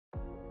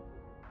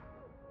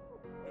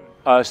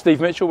Steve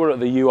Mitchell, we're at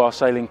the UR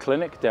Sailing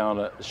Clinic down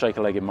at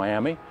Shaker Lake in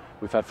Miami.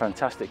 We've had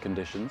fantastic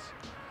conditions.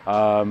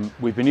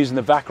 We've been using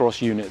the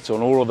Vakaros units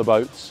on all of the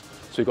boats.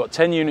 So we've got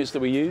 10 units that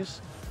we use,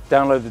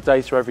 download the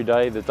data every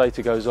day. The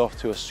data goes off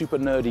to a super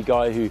nerdy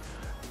guy who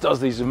does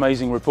these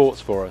amazing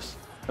reports for us.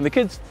 And the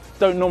kids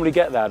don't normally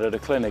get that at a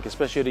clinic,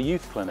 especially at a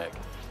youth clinic,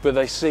 but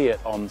they see it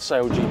on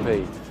Sail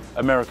GP,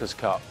 America's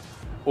Cup,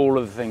 all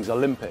of the things,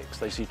 Olympics.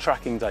 They see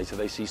tracking data,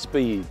 they see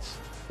speeds.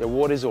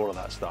 What is all of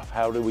that stuff?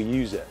 How do we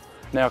use it?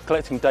 Now,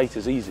 collecting data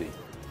is easy.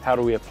 How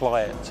do we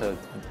apply it to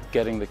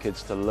getting the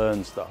kids to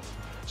learn stuff?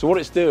 So what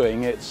it's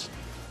doing, it's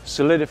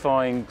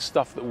solidifying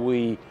stuff that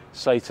we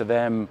say to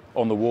them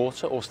on the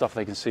water or stuff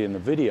they can see in the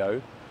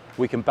video.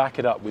 We can back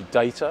it up with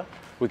data.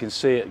 We can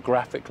see it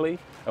graphically,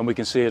 and we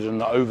can see it in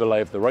the overlay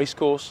of the race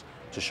course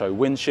to show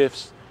wind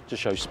shifts, to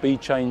show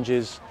speed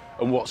changes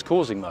and what's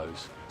causing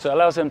those. So it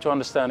allows them to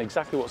understand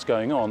exactly what's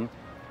going on,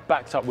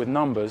 backed up with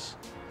numbers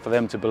for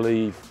them to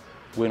believe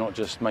we're not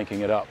just making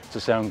it up to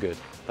sound good.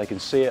 They can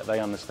see it, they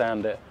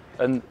understand it,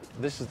 and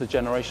this is the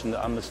generation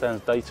that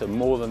understands data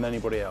more than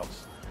anybody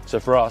else. So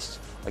for us,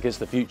 I guess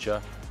the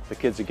future, the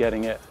kids are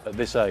getting it at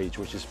this age,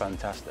 which is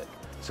fantastic.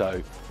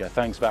 So yeah,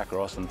 thanks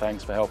Vakaros, and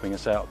thanks for helping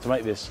us out to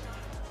make this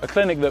a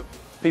clinic that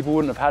people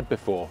wouldn't have had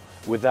before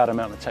with that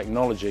amount of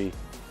technology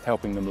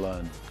helping them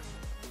learn.